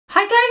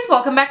Hi guys,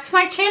 welcome back to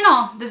my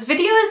channel. This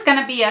video is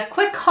gonna be a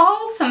quick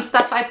haul, some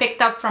stuff I picked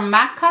up from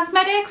MAC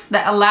Cosmetics,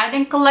 the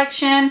Aladdin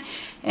collection,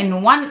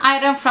 and one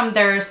item from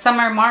their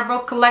summer marble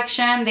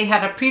collection. They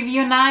had a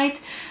preview night.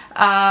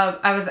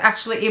 I was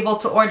actually able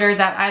to order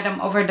that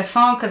item over the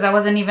phone because I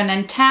wasn't even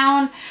in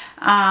town.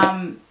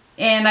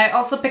 And I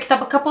also picked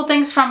up a couple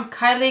things from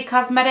Kylie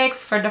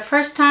Cosmetics. For the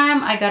first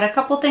time, I got a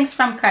couple things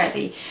from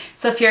Kylie.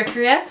 So if you're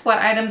curious what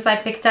items I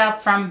picked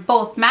up from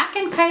both MAC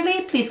and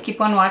Kylie, please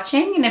keep on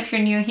watching. And if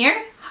you're new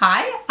here,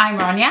 hi, I'm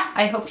Ronya.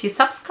 I hope you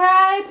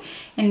subscribe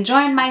and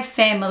join my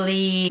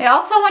family. I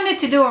also wanted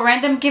to do a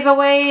random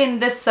giveaway in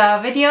this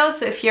video.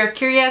 So if you're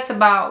curious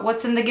about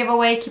what's in the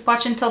giveaway, keep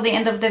watching till the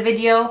end of the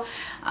video.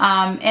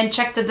 And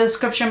check the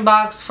description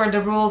box for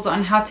the rules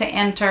on how to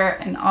enter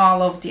and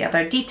all of the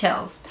other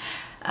details.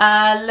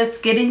 Let's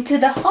get into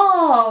the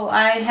haul.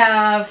 I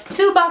have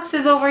two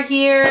boxes over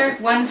here,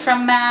 one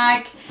from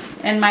MAC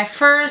and my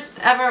first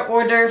ever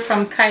order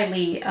from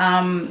Kylie.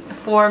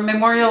 For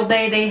Memorial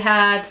Day they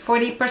had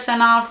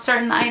 40% off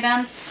certain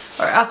items,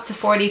 or up to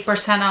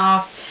 40%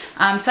 off.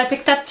 So I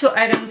picked up two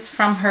items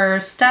from her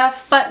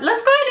stuff, but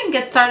let's go ahead and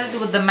get started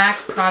with the MAC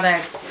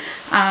products.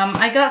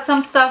 I got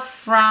some stuff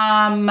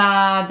from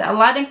the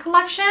Aladdin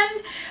collection.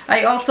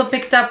 I also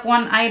picked up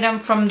one item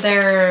from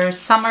their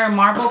summer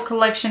marble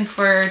collection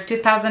for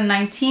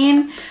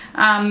 2019.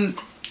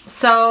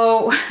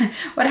 So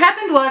what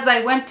happened was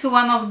I went to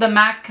one of the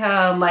MAC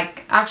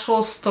like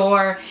actual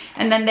store,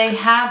 and then they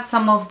had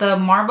some of the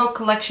marble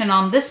collection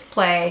on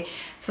display.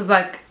 So it's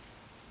like,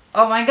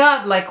 oh my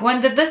god, like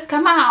when did this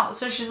come out?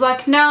 So she's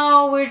like,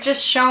 no, we're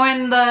just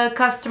showing the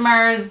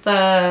customers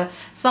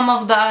some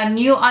of the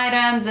new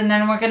items, and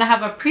then we're gonna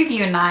have a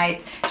preview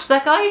night. She's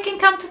like, oh, you can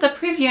come to the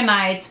preview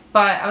night,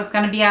 but I was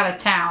gonna be out of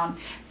town.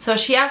 So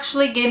she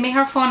actually gave me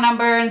her phone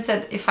number and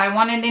said if I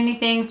wanted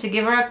anything to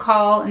give her a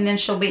call, and then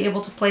she'll be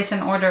able to place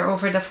an order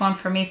over the phone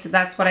for me. So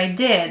that's what I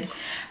did.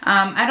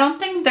 I don't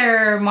think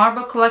their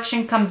marble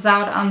collection comes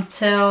out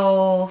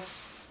until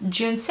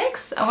June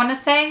 6th, I want to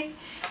say.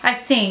 I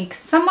think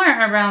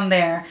somewhere around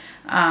there.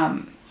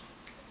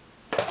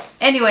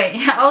 Anyway,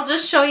 I'll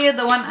just show you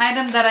the one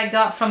item that I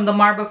got from the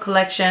marble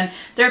collection.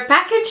 Their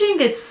packaging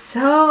is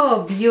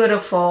so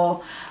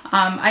beautiful.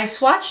 I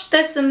swatched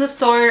this in the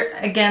store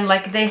again,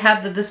 like they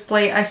had the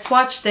display. I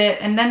swatched it,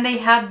 and then they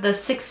had the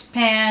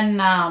 6-pan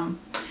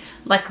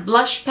like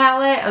blush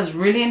palette. I was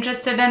really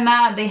interested in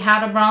that. They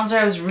had a bronzer.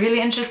 I was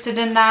really interested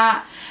in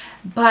that,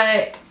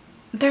 but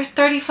they're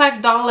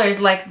 $35.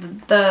 Like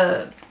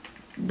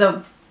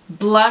the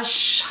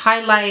blush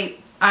highlight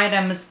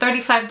item is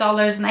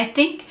 $35, and I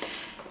think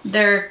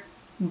their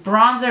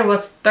bronzer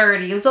was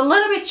 $30. It was a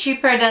little bit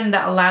cheaper than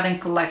the Aladdin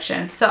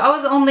collection. So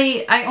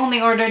I only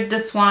ordered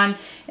this one,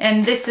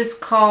 and this is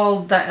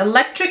called the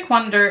Electric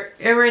Wonder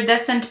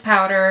Iridescent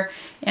Powder,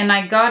 and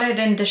I got it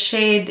in the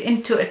shade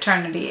Into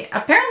Eternity.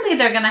 Apparently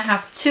they're gonna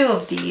have two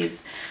of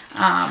these,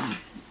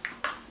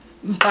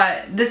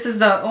 but this is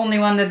the only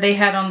one that they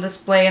had on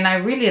display, and I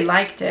really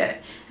liked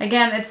it.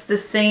 Again, it's the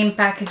same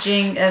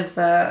packaging as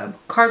the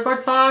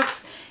cardboard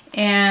box,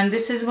 and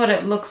this is what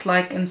it looks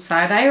like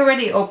inside. I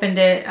already opened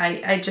it.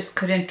 I just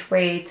couldn't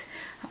wait,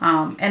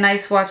 and I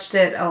swatched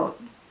it a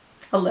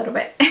little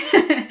bit.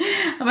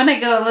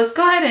 Let's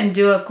go ahead and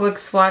do a quick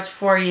swatch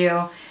for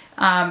you.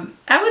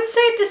 I would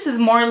say this is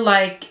more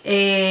like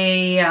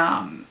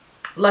a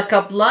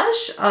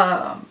blush.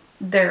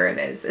 There it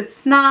is.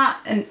 It's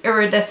not an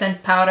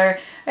iridescent powder.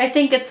 I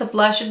think it's a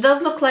blush. It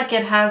does look like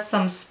it has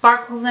some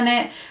sparkles in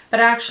it, but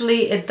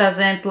actually it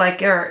doesn't,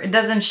 it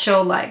doesn't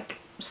show like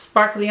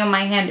sparkly on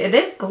my hand. It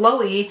is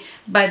glowy,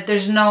 but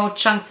there's no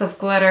chunks of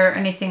glitter or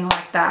anything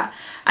like that.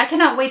 I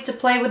cannot wait to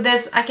play with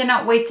this. I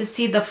cannot wait to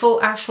see the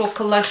full actual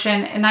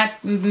collection, and I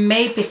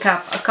may pick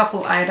up a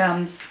couple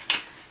items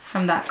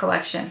from that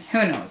collection.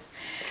 Who knows?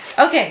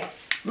 Okay.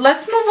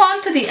 Let's move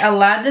on to the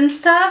Aladdin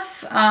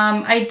stuff.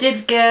 I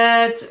did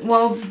get,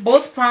 well,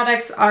 both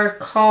products are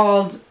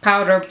called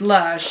powder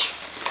blush.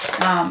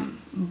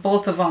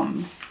 Both of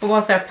them.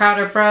 Both are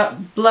powder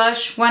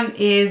blush. One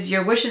is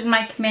Your Wish Is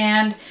My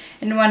Command,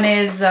 and one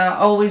is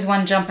Always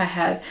One Jump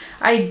Ahead.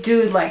 I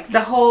do like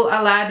the whole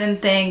Aladdin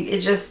thing. It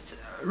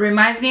just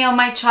reminds me of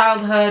my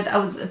childhood. I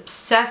was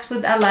obsessed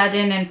with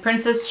Aladdin and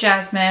Princess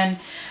Jasmine.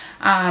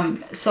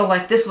 So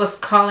like this was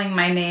calling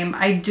my name.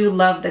 I do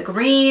love the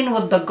green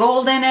with the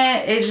gold in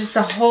it. It's just,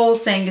 the whole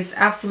thing is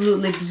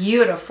absolutely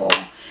beautiful.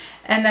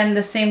 And then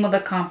the same with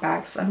the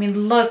compacts. I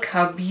mean, look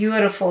how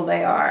beautiful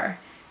they are.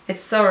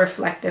 It's so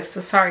reflective, so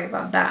sorry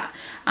about that.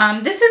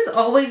 This is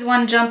Always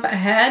One Jump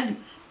Ahead,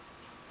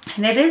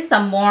 and it is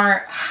the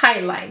more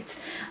highlight.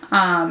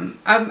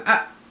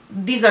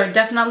 These are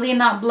definitely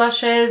not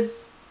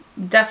blushes.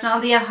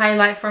 Definitely a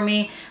highlight for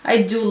me.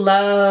 I do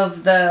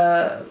love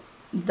the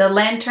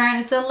lantern.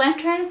 Is it a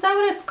lantern? Is that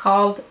what it's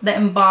called? The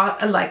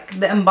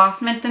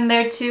embossment in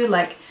there too.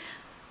 Like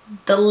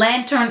the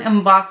lantern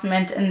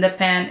embossment in the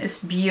pan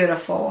is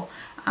beautiful.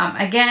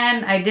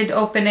 Again, I did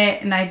open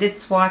it and I did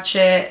swatch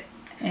it,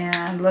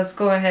 and let's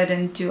go ahead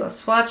and do a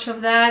swatch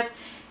of that.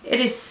 It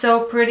is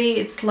so pretty.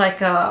 It's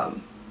like a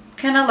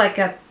kind of like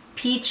a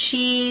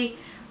peachy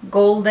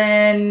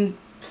golden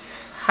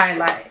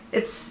highlight.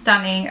 It's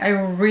stunning. I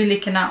really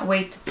cannot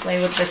wait to play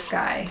with this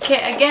guy.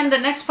 Okay, again, the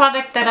next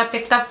product that I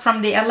picked up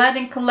from the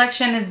Aladdin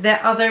collection is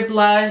the other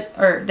blush,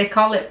 or they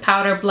call it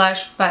powder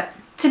blush, but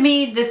to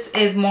me this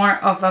is more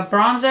of a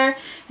bronzer,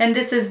 and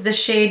this is the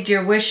shade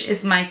Your Wish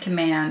Is My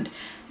Command.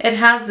 It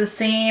has the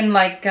same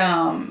like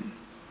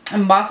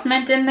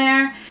embossment in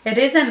there. It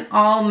is an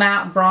all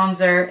matte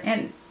bronzer,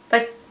 and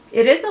like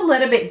it is a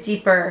little bit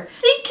deeper.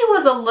 I think it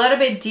was a little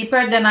bit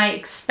deeper than I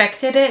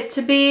expected it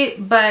to be,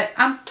 but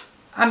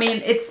I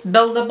mean, it's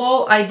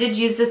buildable. I did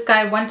use this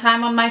guy one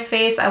time on my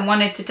face. I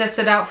wanted to test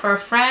it out for a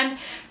friend,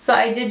 so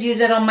I did use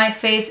it on my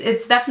face.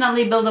 It's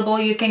definitely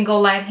buildable. You can go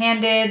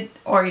light-handed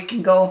or you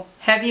can go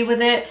heavy with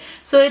it.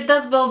 So it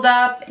does build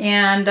up,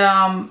 and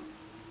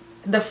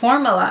the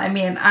formula, I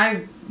mean,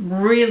 I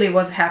really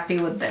was happy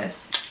with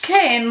this.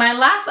 Okay, and my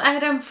last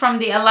item from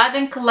the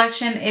Aladdin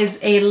collection is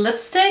a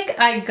lipstick.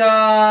 I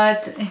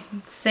got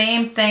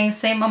same thing,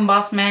 same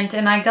embossment,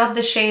 and I got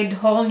the shade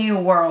Whole New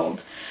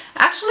World.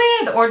 Actually,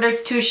 I'd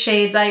ordered two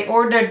shades. I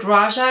ordered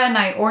Raja and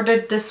I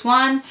ordered this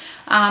one.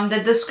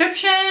 The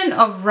description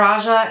of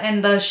Raja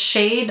and the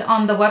shade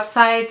on the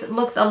website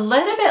looked a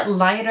little bit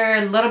lighter,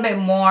 a little bit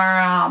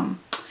more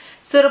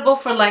suitable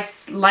for like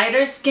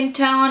lighter skin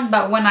tone,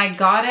 but when I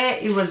got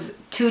it, it was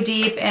too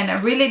deep and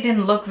it really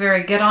didn't look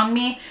very good on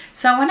me.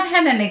 So I went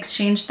ahead and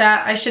exchanged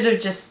that. I should have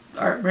just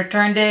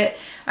returned it.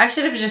 I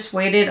should have just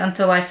waited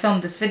until I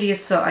filmed this video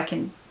so I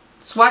can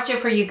swatch it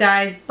for you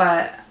guys,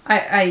 but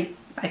I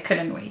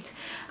couldn't wait.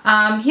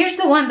 Here's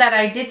the one that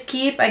I did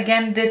keep.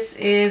 Again, this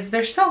is,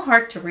 they're so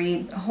hard to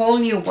read. Whole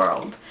New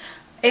World.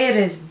 It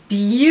is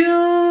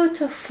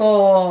beautiful.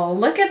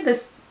 Look at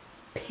this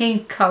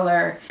pink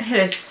color. It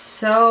is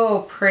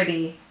so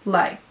pretty.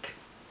 Like,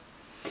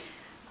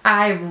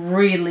 I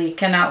really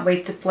cannot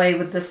wait to play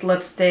with this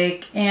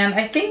lipstick. And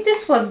I think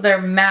this was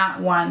their matte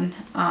one.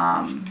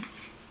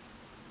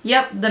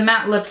 Yep, the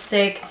matte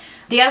lipstick.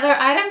 The other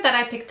item that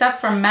I picked up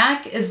from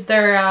MAC is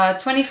their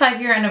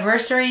 25-year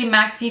anniversary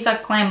MAC Viva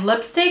Glam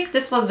lipstick.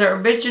 This was their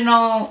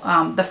original,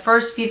 the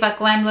first Viva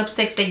Glam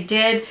lipstick they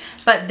did,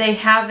 but they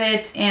have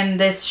it in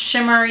this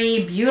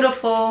shimmery,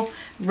 beautiful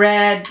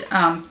red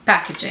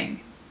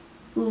packaging.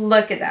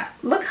 Look at that.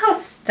 Look how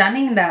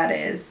stunning that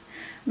is.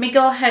 Let me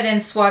go ahead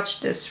and swatch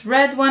this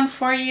red one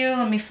for you.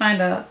 Let me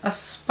find a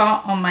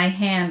spot on my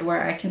hand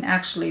where I can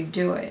actually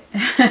do it.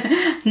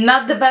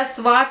 Not the best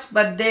swatch,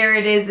 but there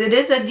it is. It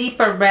is a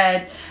deeper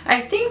red. I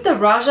think the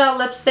Raja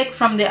lipstick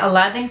from the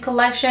Aladdin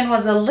collection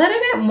was a little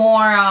bit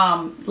more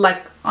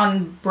like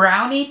on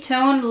brownie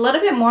tone, a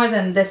little bit more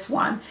than this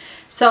one.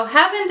 So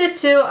having the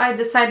two, I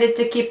decided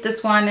to keep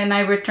this one and I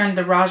returned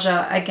the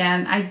Raja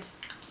again.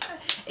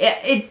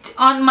 It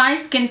on my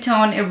skin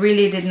tone, it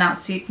really did not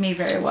suit me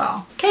very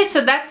well. Okay,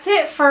 so that's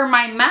it for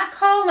my MAC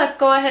haul. Let's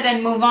go ahead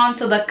and move on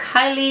to the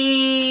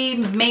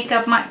Kylie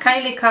makeup, my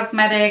Kylie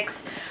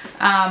Cosmetics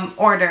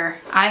order.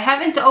 I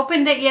haven't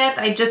opened it yet.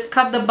 I just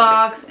cut the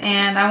box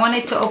and I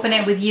wanted to open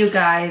it with you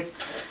guys.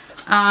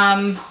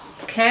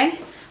 Okay,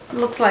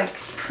 looks like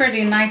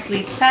pretty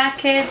nicely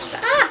packaged.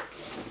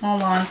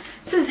 Hold on.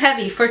 This is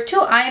heavy. For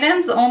 2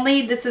 items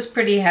only, this is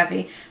pretty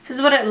heavy. This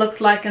is what it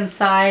looks like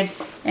inside.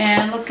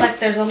 And looks like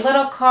there's a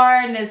little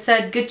card and it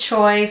said, good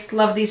choice.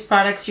 Love these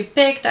products you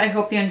picked. I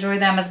hope you enjoy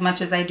them as much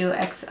as I do.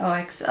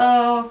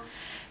 XOXO.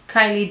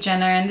 Kylie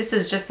Jenner. And this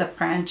is just the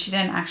print. She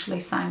didn't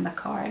actually sign the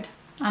card,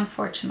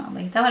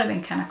 unfortunately. That would have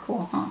been kind of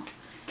cool, huh?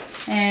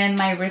 And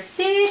my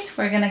receipt.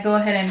 We're going to go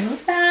ahead and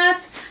move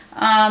that.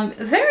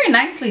 Very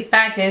nicely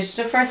packaged.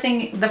 The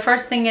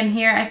first thing in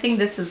here, I think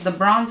this is the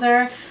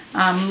bronzer.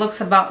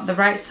 Looks about the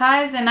right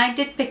size, and I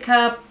did pick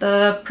up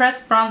the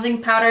pressed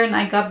bronzing powder and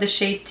I got the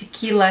shade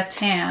Tequila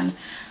Tan.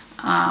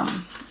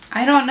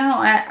 I don't know,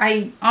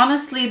 I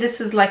honestly, this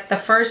is like the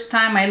first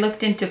time I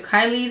looked into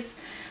Kylie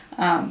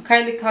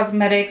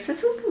Cosmetics.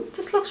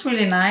 This looks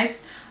really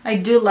nice. I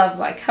do love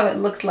like how it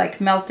looks like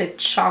melted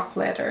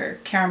chocolate or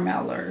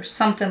caramel or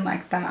something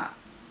like that.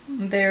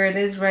 There it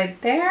is right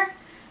there.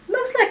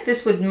 Looks like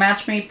this would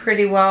match me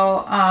pretty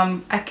well.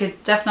 I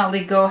could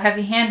definitely go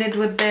heavy-handed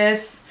with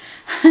this.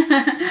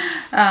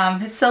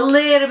 It's a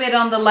little bit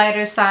on the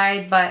lighter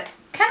side, but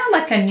kind of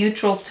like a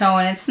neutral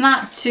tone. It's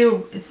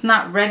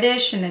not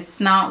reddish and it's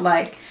not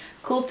like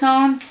cool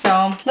tone.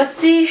 So let's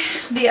see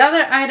the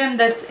other item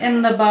that's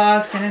in the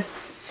box, and it's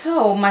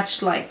so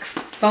much like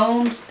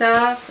foam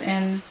stuff.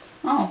 And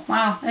oh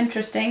wow,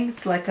 interesting.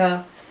 It's like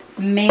a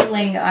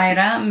mailing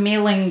item,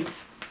 mailing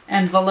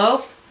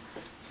envelope.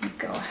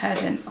 Go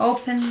ahead and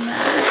open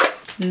that.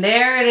 And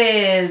there it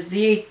is,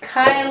 the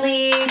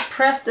Kylie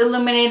Pressed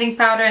Illuminating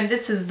Powder, and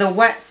this is the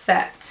wet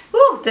set.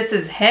 Ooh, this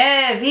is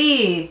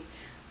heavy.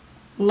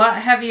 A lot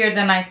heavier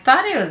than I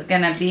thought it was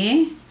gonna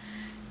be.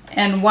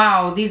 And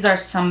wow, these are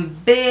some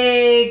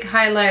big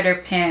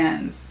highlighter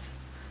pans.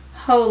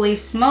 Holy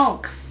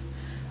smokes.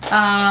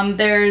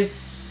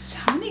 There's,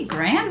 how many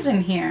grams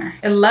in here?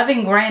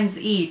 11 grams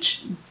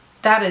each.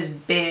 That is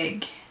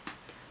big.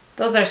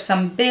 Those are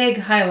some big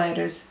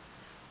highlighters.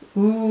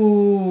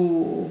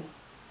 Ooh,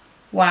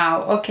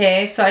 Wow,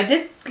 okay, so I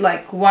did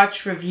like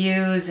watch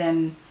reviews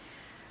and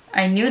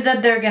I knew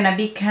that they're gonna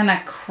be kind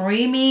of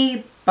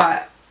creamy,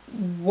 but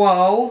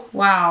whoa,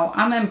 wow,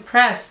 I'm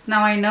impressed.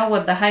 Now I know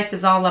what the hype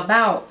is all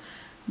about.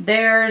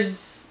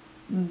 There's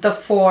the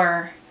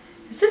 4.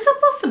 Is this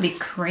supposed to be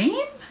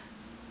cream?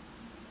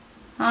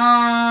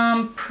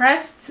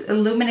 Pressed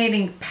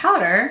illuminating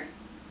powder.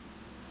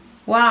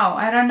 Wow,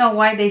 I don't know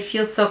why they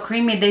feel so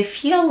creamy. They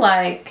feel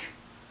like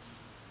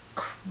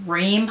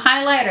cream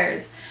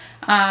highlighters.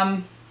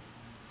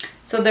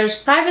 So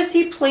there's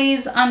Privacy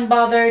Please,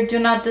 Unbothered, Do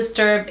Not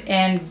Disturb,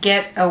 and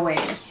Get Away.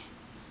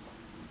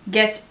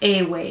 Get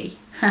Away.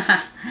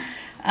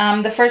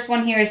 The first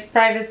one here is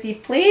Privacy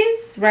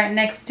Please. Right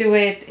next to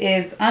it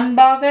is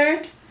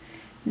Unbothered.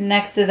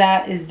 Next to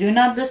that is Do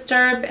Not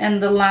Disturb.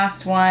 And the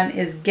last one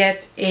is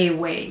Get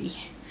Away.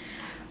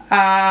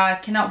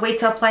 Cannot wait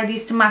to apply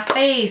these to my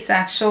face,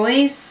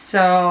 actually.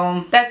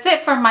 So that's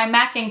it for my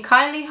MAC and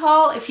Kylie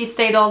haul. If you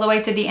stayed all the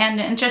way to the end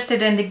and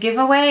interested in the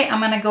giveaway,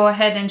 I'm gonna go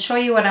ahead and show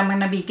you what I'm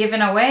gonna be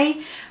giving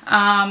away.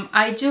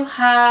 I do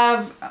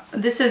have,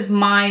 this is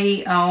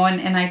my own,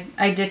 and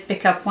I did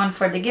pick up one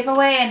for the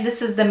giveaway, and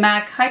this is the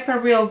MAC Hyper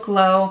Real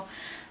Glow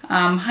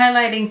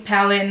highlighting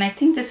palette, and I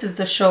think this is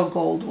the Show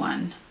Gold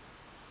one,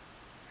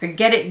 or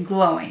Get It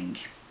Glowing.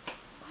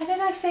 Why did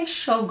I say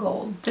Show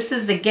Gold? This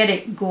is the Get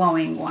It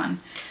Glowing one.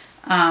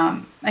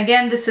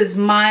 Again, this is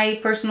my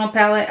personal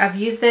palette. I've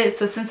used it,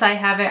 so since I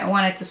have it, I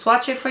wanted to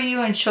swatch it for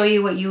you and show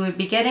you what you would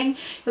be getting.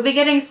 You'll be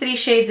getting 3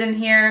 shades in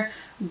here: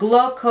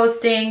 Glow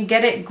Coasting,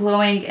 Get It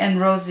Glowing,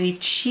 and Rosy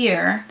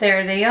Cheer.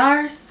 There they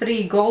are,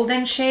 3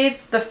 golden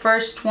shades. The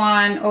first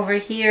one over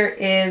here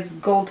is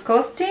Gold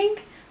Coasting.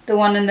 The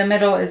one in the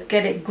middle is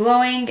Get It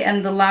Glowing,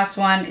 and the last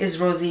one is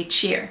Rosy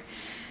Cheer.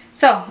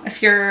 So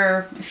if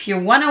you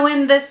want to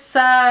win this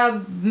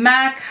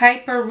MAC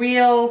Hyper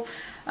Real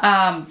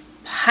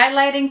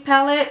highlighting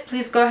palette,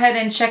 please go ahead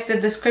and check the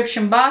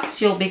description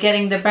box. You'll be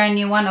getting the brand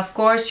new one, of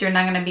course. You're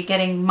not going to be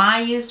getting my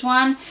used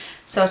one.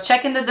 So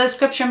check in the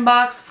description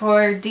box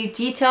for the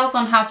details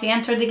on how to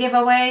enter the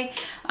giveaway.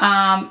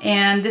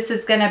 And this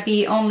is going to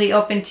be only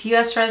open to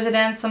US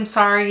residents. I'm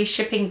sorry,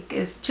 shipping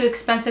is too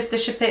expensive to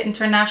ship it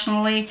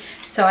internationally.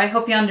 So I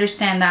hope you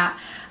understand that.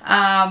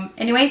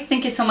 Anyways,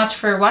 thank you so much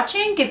for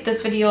watching. Give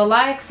this video a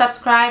like,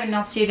 subscribe, and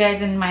I'll see you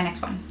guys in my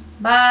next one.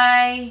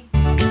 Bye!